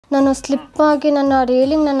ನಾನು ಸ್ಲಿಪ್ ಆಗಿ ನನ್ನ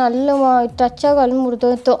ರೇಲಿಂಗ್ ನಾನು ಅಲ್ಲಿ ಟಚ್ ಆಗಿ ಅಲ್ಲಿ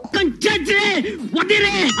ಮುರಿದೋಯ್ತು.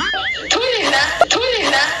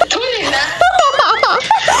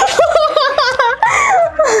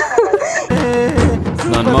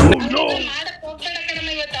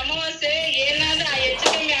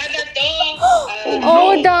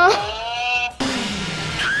 ಹೌದಾ?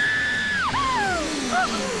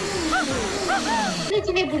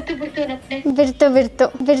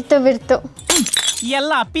 ಬಿಡ್ತು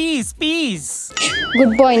ಎಲ್ಲ piece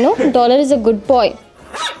good bye. No dollar is a good ಬಾಯ್.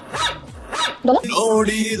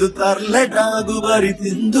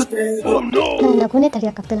 ನಗುನೇ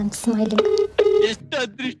ತಡೆಯಕ್ಕಾಗ್ತದೆ. ನನ್ನ ಸ್ಮೈಲಿಂಗ್ ಎಷ್ಟು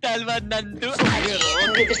ಅದೃಷ್ಟ ಅಲ್ವಾ ನಂದು.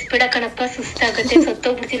 ಬಿಡ ಕಣಪ್ಪ, ಸುಸ್ತಾಗತ್ತೆ,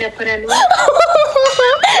 ಸತ್ತೋಗ್ಬಿಡ್ತೀನಪ್ಪ ನಾನು.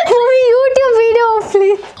 YouTube video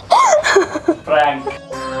please.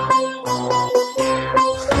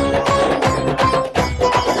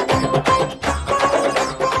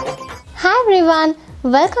 Hi everyone,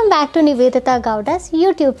 welcome back to Niveditha Gowda's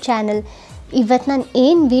YouTube channel. ಇವತ್ತು ನಾನು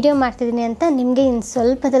ಏನು ವಿಡಿಯೋ ಮಾಡ್ತಿದ್ದೀನಿ ಅಂತ ನಿಮಗೆ ಇನ್ನು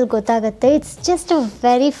ಸ್ವಲ್ಪದಲ್ಲಿ ಗೊತ್ತಾಗುತ್ತೆ. It's just a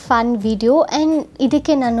very fun video and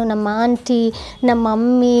ಇದಕ್ಕೆ ನಾನು ನಮ್ಮ ಆಂಟಿ, ನಮ್ಮ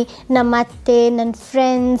ಮಮ್ಮಿ, ನಮ್ಮ ಅತ್ತೆ, ನನ್ನ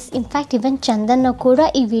ಫ್ರೆಂಡ್ಸ್, ಇನ್ಫ್ಯಾಕ್ಟ್ ಇವನ್ ಚಂದನ್ನ ಕೂಡ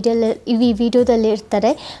ಈ ವಿಡಿಯೋದಲ್ಲಿ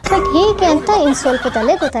ಇರ್ತಾರೆ. ಬಟ್ ಹೇಗೆ ಅಂತ ಇನ್ನು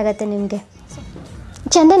ಸ್ವಲ್ಪದಲ್ಲೇ ಗೊತ್ತಾಗುತ್ತೆ ನಿಮಗೆ.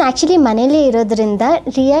 ಚಂದನ್ ಆ್ಯಕ್ಚುಲಿ ಮನೇಲೇ ಇರೋದ್ರಿಂದ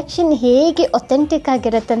ರಿಯಾಕ್ಷನ್ ಹೇಗೆ ಒಥೆಂಟಿಕ್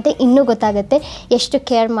ಆಗಿರುತ್ತಂತೆ ಇನ್ನೂ ಗೊತ್ತಾಗುತ್ತೆ, ಎಷ್ಟು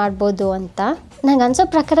ಕೇರ್ ಮಾಡ್ಬೋದು ಅಂತ. ನಂಗೆ ಅನ್ಸೋ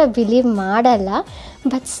ಪ್ರಕಾರ ಬಿಲೀವ್ ಮಾಡಲ್ಲ,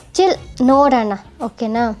 ಬಟ್ ಸ್ಟಿಲ್ ನೋಡೋಣ.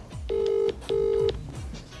 ಓಕೆನಾ?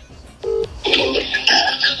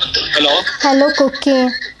 Hello Kukki,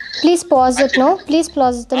 please pass it. No please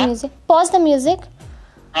pass the music.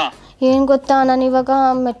 ಏನು ಗೊತ್ತಾ, ನಾನು ಇವಾಗ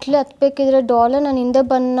ಮೆಟ್ಲು ಹತ್ಬೇಕಿದ್ರೆ ಡಾಲರ್ ನನ್ನ ಹಿಂದೆ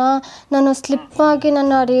ನಾನು ಸ್ಲಿಪ್ ಆಗಿ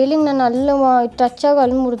ನನ್ನ ರೇಲಿಂಗ್ ನಾನು ಅಲ್ಲಿ ಟಚ್ ಆಗಿ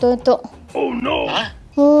ಅಲ್ಲಿ ಮುರಿದೋಯ್ತು.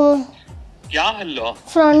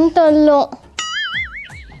 ಫ್ರಂಟ್ ಅಲ್ಲೋ.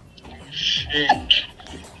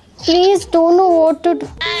 Please don't know what to do.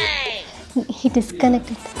 He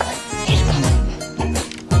disconnected.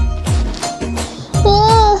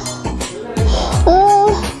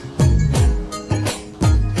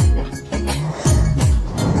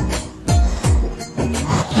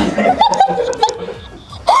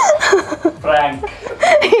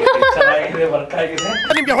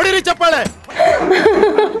 ನಿಮಗೆ ಹೊಡಿರಿ ಚಪ್ಪಾಳೆ.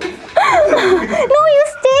 No, you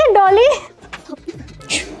stay, Dolly.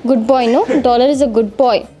 Good boy, no? Dollar is a good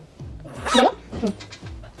boy.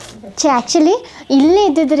 Actually ಇಲ್ಲೇ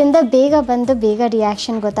ಇದ್ದಿದ್ದರಿಂದ ಬೇಗ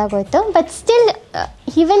reaction ಗೊತ್ತಾಗೋಯ್ತು. But still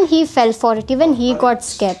even Hi fell for it, even Hi got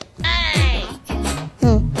scared.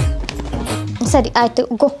 ಸರಿ ಆಯಿತು,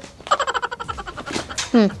 ಗೋ.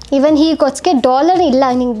 Even ಹೀ ಗೊತ್ಸ್ಗೆ dollar ಇಲ್ಲ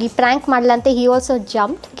ನಿಂಗೆ prank ಮಾಡಲ್ಲ ಅಂತ ಹೀ ಆಲ್ಸೋ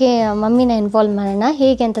ಜಂಪ್ಗೆ. ಮಮ್ಮಿನ ಇನ್ವಾಲ್ವ್ ಮಾಡೋಣ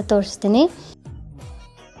ಹೇಗೆ ಅಂತ ತೋರಿಸ್ತೀನಿ.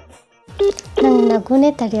 ನಂಗೆ ನಗುನೇ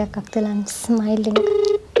ತಡೆಯೋಕ್ಕಾಗ್ತಿಲ್ಲ. ನನ್ನ ಸ್ಮೈಲಿಂಗ್.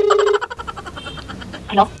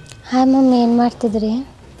 ಹಾಯ್ ಮಮ್ಮಿ, ಏನು ಮಾಡ್ತಿದ್ರಿ?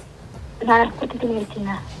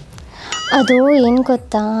 ಅದು ಏನು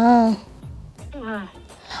ಗೊತ್ತಾ,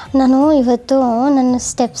 ನಾನು ಇವತ್ತು ನನ್ನ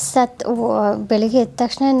ಸ್ಟೆಪ್ಸ್ ಬೆಳಿಗ್ಗೆ ಎದ್ದ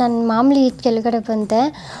ತಕ್ಷಣ ನಾನು ಮಾಮೂಲಿ ಕೆಳಗಡೆ ಬಂದೆ.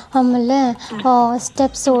 ಆಮೇಲೆ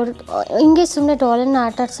ಸ್ಟೆಪ್ಸ್ ಹಿಂಗೆ ಸುಮ್ಮನೆ ಡಾಲರ್ನ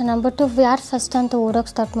ಆಟಾಡ್ಸೋಣ, ಬಟ್ ಯಾರು ಫಸ್ಟ್ ಅಂತ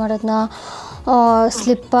ಓಡೋಕ್ಕೆ ಸ್ಟಾರ್ಟ್ ಮಾಡೋದನ್ನ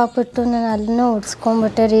ಸ್ಲಿಪ್ ಆಗಿಬಿಟ್ಟು ನಾನು ಅಲ್ಲನ್ನ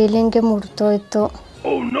ಓಡಿಸ್ಕೊಂಡ್ಬಿಟ್ಟೆ. ರೇಲಿಂಗ್ಗೆ ಮುರಿದೋಯ್ತು.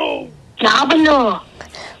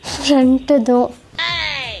 ಫ್ರಂಟದು.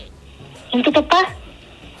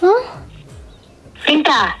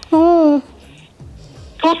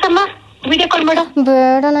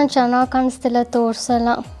 ಬೇಡ, ನಾನು ಚೆನ್ನಾಗಿ ಕಾಣಿಸ್ತಿಲ್ಲ, ತೋರ್ಸಲ್ಲ.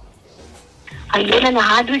 ಅಯ್ಯೋ, ನಾನು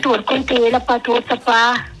ಹಾಡ್ಬಿಟ್ಟು ಹೊಡ್ಕೊಂತ ಹೇಳಪ್ಪ, ತೋರ್ಸಪ್ಪ.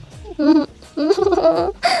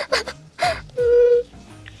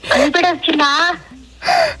 ಅಲ್ಬೇಡ ಚಿನ್ನ.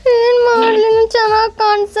 ಏನ್ ಮಾಡ್ಲಿ, ಚೆನ್ನಾಗಿ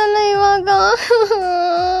ಕಾಣಿಸಲ್ಲ ಇವಾಗ.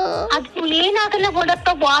 ಅದು ಏನಾಗಲ್ಲ, ಓಡಪ್ಪ,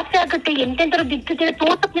 ವಾಸಿ ಆಗುತ್ತೆ. ಎಂತೆಂತರ ದಿಗ್ತಿದೆ,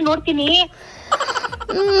 ತೋರ್ಸಕ್ ನೋಡ್ತೀನಿ.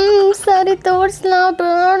 ಸರಿ ತೋರ್ಸ್ಲಾ?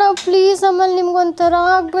 ಬೇಡ ಪ್ಲೀಸ್. ಆಮೇಲೆ ನಿಮ್ಗೊಂಥರ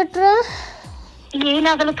ಆಗ್ಬಿಟ್ರೆ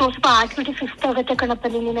ಏನಾಗಲ್ಲ, ತೋರ್ಸಪ್ಪ. ಆಡ್ಬಿಟ್ಟು ಸುಸ್ತಾಗತ್ತೆ ಕಣಪ್ಪ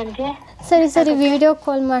ನೀನು ನನಗೆ. ಸರಿ ವಿಡಿಯೋ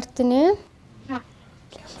ಕಾಲ್ ಮಾಡ್ತೀನಿ.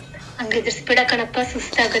 ಹಂಗಿದ್ರಿಸ್ಬೇಡ ಕಣಪ್ಪ,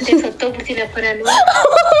 ಸುಸ್ತಾಗತ್ತೆ, ಸತ್ತೋಗ್ಬಿಡ್ತೀನಪ್ಪ ನಾನು.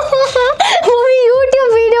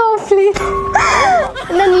 YouTube video please.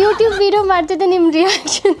 ನಾನು ಯೂಟ್ಯೂಬ್ ವಿಡಿಯೋ ಮಾಡ್ತಿದ್ದೆ, ನಿಮ್ಮ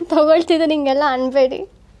ರಿಯಾಕ್ಷನ್ ತಗೊಳ್ತಿದ್ದೆ, ನಿಂಗೆಲ್ಲ ಅನ್ಬೇಡಿ.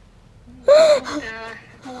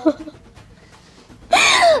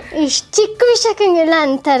 ಇಷ್ಟು ಚಿಕ್ಕ ವಿಷಯಕ್ಕೆ ಹಿಂಗೆಲ್ಲ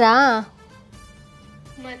ಅಂತಾರ?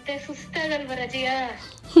 ಮತ್ತೆ ಸುಸ್ತಾಗಲ್ವ ರಜಿಯಾ?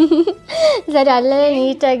 ಸರಿ, ಅಲ್ಲೇ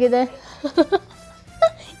ನೀಟಾಗಿದೆ.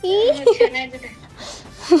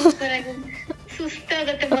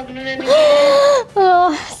 ಸುಸ್ತಾಗತ್ತೆ ಮಗನು.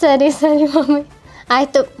 ಸರಿ ಮಮ್ಮಿ,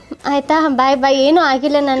 ಆಯ್ತಾ, ಬಾಯ್. ಏನೂ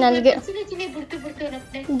ಆಗಿಲ್ಲ, ನಾನು ಅಲ್ಲಿಗೆ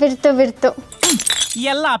ಬಿಡ್ತು.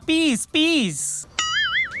 ಎಲ್ಲ ಪೀಸ್.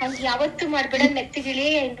 ಹಂಗ್ ಯಾವತ್ತು ಮಾಡ್ಬೇಡ ಮೆತ್ತಗಿಳಿ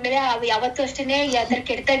ಇನ್ಮೇಲೆ ಯಾವತ್ತು ಅಷ್ಟೇನೆ ಅದ್ರ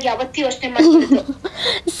ಕೆಟ್ಟದಾಗ ಯಾವತ್ತು ಯೋಚನೆ ಮಾಡ್ಬಾರ್ದು.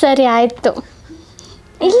 ಸರಿ ಆಯ್ತು.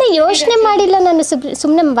 ಇಲ್ಲ ಯೋಚನೆ ಮಾಡಿಲ್ಲ ನಾನು,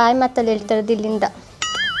 ಸುಮ್ಮನೆ ಬಾಯಿ ಮಾತಲ್ಲಿ ಹೇಳ್ತಿರೋದು ಇಲ್ಲಿಂದ.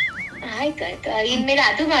 ಆಯ್ತಾಯ್ತು, ಇನ್ಮೇಲೆ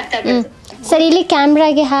ಅದು ಮಾತಾಡ್ಬಾರ್ದು. ಸರಿ, ಇಲ್ಲಿ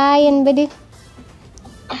ಕ್ಯಾಮ್ರಾಗೆ hi ಅನ್ಬೇಡಿ.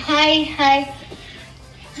 Hi hi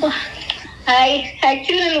hi.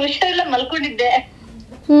 Actually ನಾನು ಹುಷಾರಿಲ್ಲ, ಮಲ್ಕೊಂಡಿದ್ದೆ.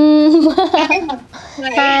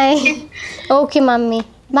 ಹಾಯ್. ಓಕೆ ಮಮ್ಮಿ,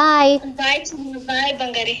 ಬಾಯ್. ಬಾಯ್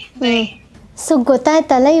ಬಂಗಾರಿ, ಬಾಯ್. ಸೊ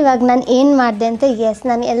ಗೊತ್ತಾಯ್ತಲ್ಲ ಇವಾಗ ನಾನು ಏನು ಮಾಡಿದೆ ಅಂತ. ಎಸ್,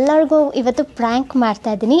 ನಾನು ಎಲ್ಲರಿಗೂ ಇವತ್ತು ಪ್ರ್ಯಾಂಕ್ ಮಾಡ್ತಾ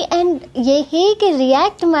ಇದ್ದೀನಿ ಆ್ಯಂಡ್ ಹೇಗೆ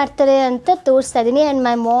ರಿಯಾಕ್ಟ್ ಮಾಡ್ತಾರೆ ಅಂತ ತೋರಿಸ್ತಾ ಇದ್ದೀನಿ. ಆ್ಯಂಡ್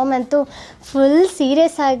ಮೈ ಮಾಮ್ ಅಂತೂ full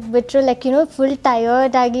serious ಆಗಿಬಿಟ್ರು, like full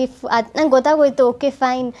tired ಆಗಿ. ಅದು ನಂಗೆ ಗೊತ್ತಾಗೋಯ್ತು, ಓಕೆ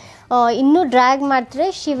ಫೈನ್, ಇನ್ನೂ ಡ್ರ್ಯಾಗ್ ಮಾಡಿದ್ರೆ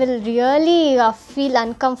she will really feel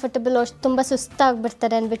uncomfortable, ಅಷ್ಟು ತುಂಬ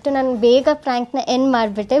ಸುಸ್ತಾಗ್ಬಿಡ್ತಾರೆ ಅಂದ್ಬಿಟ್ಟು ನಾನು ಬೇಗ ಪ್ರ್ಯಾಂಕ್ನ ಎಂಡ್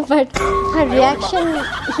ಮಾಡಿಬಿಟ್ಟೆ. ಬಟ್ ಆ ರಿಯಾಕ್ಷನ್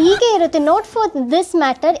ಹೀಗೆ ಇರುತ್ತೆ, not for this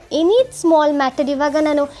matter, any small matter. ಇವಾಗ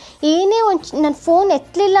ನಾನು ಏನೇ ನನ್ನ ಫೋನ್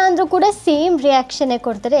ಎತ್ತಲಿಲ್ಲ ಅಂದರೂ ಕೂಡ ಸೇಮ್ ರಿಯಾಕ್ಷನ್ನೇ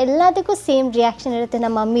ಕೊಡ್ತಾರೆ, ಎಲ್ಲದಕ್ಕೂ ಸೇಮ್ ರಿಯಾಕ್ಷನ್ ಇರುತ್ತೆ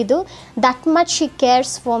ನಮ್ಮ ಮಮ್ಮಿದು. That much she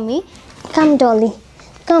CARES for me. Come Daali,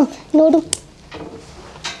 come ನೋಡು,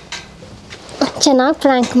 ಚೆನ್ನಾಗಿ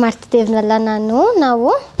ಪ್ರ್ಯಾಂಕ್ ಮಾಡ್ತಿದ್ದೀವಲ್ಲ ನಾವು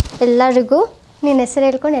ಎಲ್ಲರಿಗೂ. ನಿನ್ನ ಹೆಸರು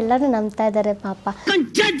ಹೇಳ್ಕೊಂಡು ಎಲ್ಲರೂ ನಂಬ್ತಾ ಇದ್ದಾರೆ ಪಾಪ.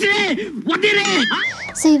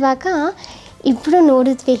 ಸೊ ಇವಾಗ ಇಬ್ಬರು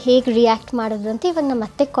ನೋಡಿದ್ವಿ ಹೇಗೆ ರಿಯಾಕ್ಟ್ ಮಾಡೋದು ಅಂತ. ಇವಾಗ ನಮ್ಮ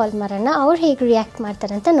ಮತ್ತೆ ಕಾಲ್ ಮಾಡೋಣ, ಅವ್ರು ಹೇಗೆ ರಿಯಾಕ್ಟ್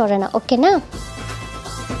ಮಾಡ್ತಾರೆ ಅಂತ ನೋಡೋಣ. ಓಕೆನಾ?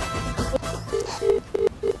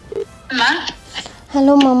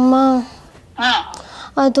 ಹಲೋ ಮಮ್ಮ.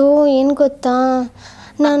 ಅದು ಏನು ಗೊತ್ತಾ,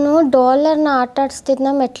 ನಾನು ಡಾಲರ್ನ ಆಟ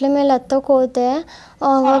ಆಡಿಸ್ತಿದ್ನ ಮೆಟ್ಲ ಮೇಲೆ ಹತ್ತಕ್ಕೆ ಹೋದೆ,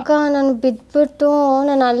 ಆವಾಗ ನಾನು ಬಿದ್ದುಬಿಟ್ಟು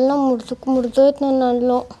ನಾನು ಅಲ್ಲ ಮುರಿದೋಯ್ತು. ನನ್ನ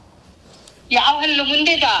ಅಲ್ಲೋ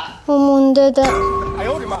ಮುಂದೆದ.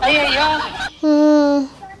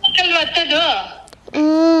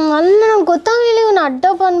 ಅಲ್ಲ ನಂಗೆ ಗೊತ್ತಾಗಲಿಲ್ಲ, ಇವನು ಅಡ್ಡ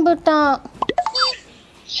ಬಂದ್ಬಿಟ್ಟ.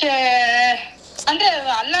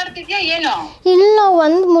 ಇಲ್ಲ,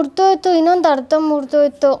 ಒಂದು ಮುರಿದೋಯ್ತು, ಇನ್ನೊಂದು ಅರ್ಧ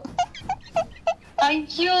ಮುರಿದೋಯ್ತು.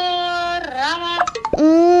 ಅಯ್ಯೋ ರಾಮ.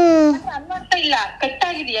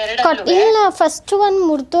 ಇಲ್ಲ, ಫಸ್ಟ್ ಒನ್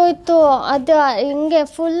ಮುರಿದೋಯ್ತು, ಅದು ಹಿಂಗೆ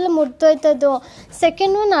ಫುಲ್ ಮುರಿದೋಯ್ತದು.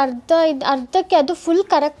 ಸೆಕೆಂಡ್ ಒನ್ ಅರ್ಧಕ್ಕೆ, ಅದು ಫುಲ್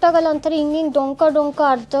ಕರೆಕ್ಟ್ ಆಗಲ್ಲ, ಒಂಥರ ಹಿಂಗೆ ಡೊಂಕ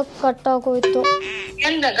ಅರ್ಧಕ್ಕೆ ಕಟ್ಟಾಗೋಯ್ತು.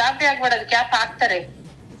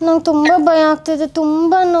 ನಂಗೆ ತುಂಬ ಭಯ ಆಗ್ತಿದೆ,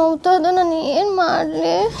 ತುಂಬ ನೋವ್ತದೆ, ನಾನು ಏನು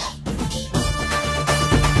ಮಾಡಲಿ?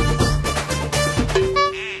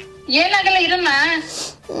 ಏನಾಗಲ್ಲ ಇರಮ್ಮ.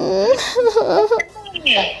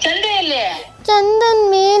 ಚಂದನ್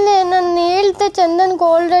ಮೇಲೆ ನಾನು ಹೇಳ್ದೆ, ಚಂದನ್ಗೆ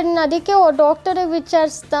ಆಲ್ರೆಡಿ, ಅದಕ್ಕೆ ಡಾಕ್ಟರಿಗೆ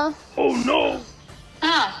ವಿಚಾರಿಸ್ತಾ.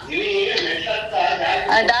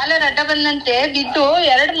 ಡಾಲರ್ ಅಡ್ಡ ಬಂದಂತೆ ಬಿದ್ದು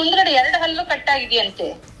ಮುಂದ್ಗಡೆ 2 ಹಲ್ಲು ಕಟ್ಟಾಗಿದೆಯಂತೆ.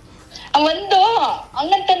 ಒಂದು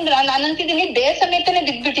ಹಂಗಂತಂದ್ರ ನಾನು ಅಂತಿದ್ದೀನಿ ದೇಹ ಸಮೇತನೇ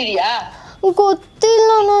ಬಿದ್ಬಿಟ್ಟಿದ್ಯಾ?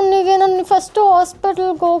 ಗೊತ್ತಿಲ್ಲ ನನಗೆ, ನಾನು ಫಸ್ಟ್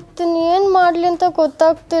ಹಾಸ್ಪಿಟಲ್ಗೆ ಹೋಗ್ತೀನಿ, ಏನು ಮಾಡಲಿ ಅಂತ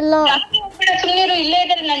ಗೊತ್ತಾಗ್ತಿಲ್ಲ. ಸುಮ್ಮನಿರು, ಇಲ್ಲೇ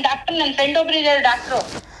ಇದ್ದಾರೆ ನನ್ನ ಡಾಕ್ಟರ್, ನನ್ನ ಫ್ರೆಂಡ್ ಒಬ್ರು ಇದ್ದಾರೆ ಡಾಕ್ಟ್ರು.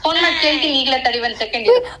 ಫೋನ್ ಮಾಡಿ ಕೇಳ್ತೀನಿ ಈಗಲೇ, ತಡಿ ಒಂದು ಸೆಕೆಂಡ್.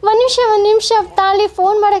 ಒಂದು ನಿಮಿಷ ತಾಳಿ.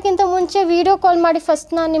 ಫೋನ್ ಮಾಡೋಕ್ಕಿಂತ ಮುಂಚೆ ವಿಡಿಯೋ ಕಾಲ್ ಮಾಡಿ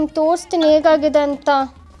ಫಸ್ಟ್ ನಾನು ನಿಮ್ಗೆ ತೋರಿಸ್ತೀನಿ ಹೇಗಾಗಿದೆ ಅಂತ.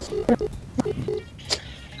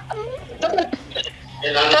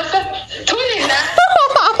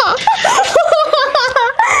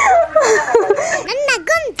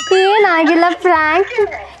 ಏನಾಗಿಲ್ಲ, ಪ್ರ್ಯಾಂಕ್.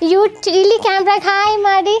 ಇಲ್ಲಿ ಕ್ಯಾಮ್ರಾಗೆ ಹಾಯ್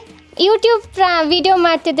ಮಾಡಿ, ಯೂಟ್ಯೂಬ್ ವಿಡಿಯೋ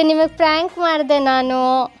ಮಾಡ್ತಿದ್ದೆ, ನಿಮಗೆ ಪ್ರ್ಯಾಂಕ್ ಮಾಡಿದೆ ನಾನು.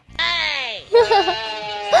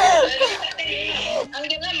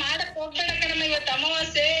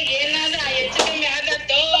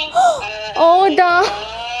 ಹೌದಾ?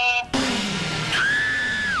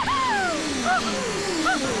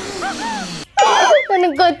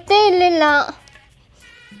 ನನಗೆ ಗೊತ್ತೇ ಇರಲಿಲ್ಲ.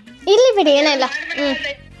 ಇಲ್ಲಿ ಬಿಡಿ, ಏನಿಲ್ಲ.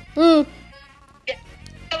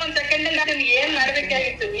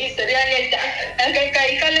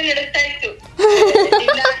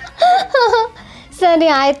 ಸರಿ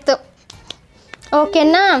ಆಯ್ತು,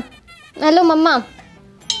 ಓಕೆನಾ? ಹಲೋ ಮಮ್ಮ.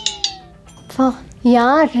 ಯಾ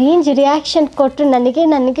ರೇಂಜ್ ರಿಯಾಕ್ಷನ್ ಕೊಟ್ಟರು,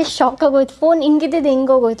 ನನಗೆ ಶಾಕ್ ಆಗೋಯ್ತು. ಫೋನ್ ಹಿಂಗಿದ್ದು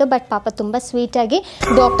ಹಿಂಗೋಗೋಯ್ತು. ಬಟ್ ಪಾಪ ತುಂಬ ಸ್ವೀಟಾಗಿ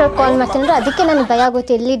ಡಾಕ್ಟರ್ ಕಾಲ್ ಮಾಡ್ತಿದ್ರು, ಅದಕ್ಕೆ ನನಗೆ ಭಯ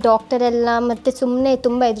ಆಗೋಯ್ತು, ಎಲ್ಲಿ ಡಾಕ್ಟರ್ ಎಲ್ಲ ಮತ್ತು ಸುಮ್ಮನೆ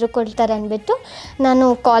ತುಂಬ ಎದುರುಕೊಳ್ತಾರೆ ಅಂದ್ಬಿಟ್ಟು ನಾನು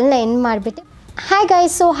ಕಾಲ್ನ ಎಂಡ್ ಮಾಡಿಬಿಟ್ಟೆ. Hi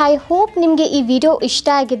guys, so I hope ನಿಮಗೆ ಈ ವಿಡಿಯೋ ಇಷ್ಟ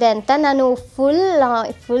ಆಗಿದೆ ಅಂತ. ನಾನು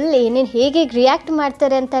ಫುಲ್ ಏನೇನು ಹೇಗೆ ರಿಯಾಕ್ಟ್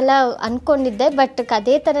ಮಾಡ್ತಾರೆ ಅಂತೆಲ್ಲ ಅಂದ್ಕೊಂಡಿದ್ದೆ, ಬಟ್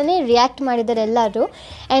ಅದೇ ಥರನೇ ರಿಯಾಕ್ಟ್ ಮಾಡಿದ್ದಾರೆ ಎಲ್ಲರೂ.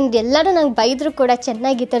 ಆ್ಯಂಡ್ ಎಲ್ಲರೂ ನಂಗೆ ಬೈದರು ಕೂಡ,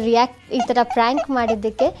 ಚೆನ್ನಾಗಿ ಈ ಥರ ಪ್ರ್ಯಾಂಕ್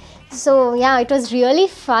ಮಾಡಿದ್ದಕ್ಕೆ. So it was really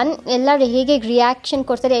fun. ಎಲ್ಲರೂ ಹೇಗೆ ರಿಯಾಕ್ಷನ್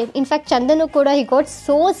ಕೊಡ್ತಾರೆ. ಇನ್ಫ್ಯಾಕ್ಟ್ ಚಂದನು ಕೂಡ he got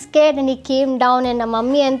so scared and he came down. And ನಮ್ಮ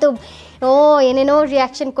ಮಮ್ಮಿ ಅಂತೂ ಏನೇನೋ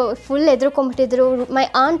reaction full ಎದುರ್ಕೊಂಡ್ಬಿಟ್ಟಿದ್ರು. My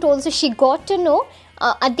ant also she got to know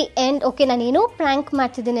at the end okay ನಾನೇನೋ prank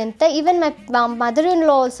ಮಾಡ್ತಿದ್ದೀನಿ ಅಂತ. Even my mother in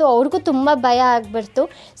law also ಅವ್ರಿಗೂ ತುಂಬ ಭಯ ಆಗಿಬಿಡ್ತು.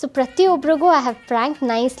 ಸೊ ಪ್ರತಿಯೊಬ್ಬರಿಗೂ I have prank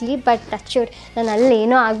nicely, but touchwood ನಾನು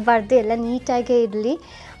ಅಲ್ಲೇನೋ ಆಗಬಾರ್ದು, ಎಲ್ಲ ನೀಟಾಗೇ ಇರಲಿ.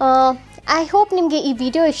 ಐ ಹೋಪ್ ನಿಮಗೆ ಈ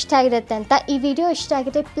ವಿಡಿಯೋ ಇಷ್ಟ ಆಗಿರುತ್ತೆ ಅಂತ. ಈ ವಿಡಿಯೋ ಇಷ್ಟ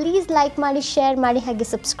ಆಗಿದ್ರೆ ಪ್ಲೀಸ್ ಲೈಕ್ ಮಾಡಿ, ಶೇರ್ ಮಾಡಿ, ಹಾಗೆ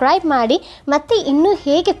ಸಬ್ಸ್ಕ್ರೈಬ್ ಮಾಡಿ. ಮತ್ತು ಇನ್ನೂ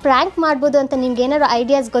ಹೇಗೆ ಪ್ರ್ಯಾಂಕ್ ಮಾಡ್ಬೋದು ಅಂತ ನಿಮ್ಗೆ ಏನಾದ್ರು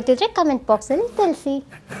ಐಡಿಯಾಸ್ ಗೊತ್ತಿದ್ರೆ ಕಮೆಂಟ್ ಬಾಕ್ಸಲ್ಲಿ ತಿಳಿಸಿ.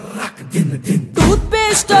 ಟೂತ್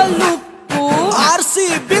ಪೇಸ್ಟ್ ಅಲ್ಲಿ ಉಪ್ಪು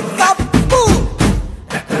RCB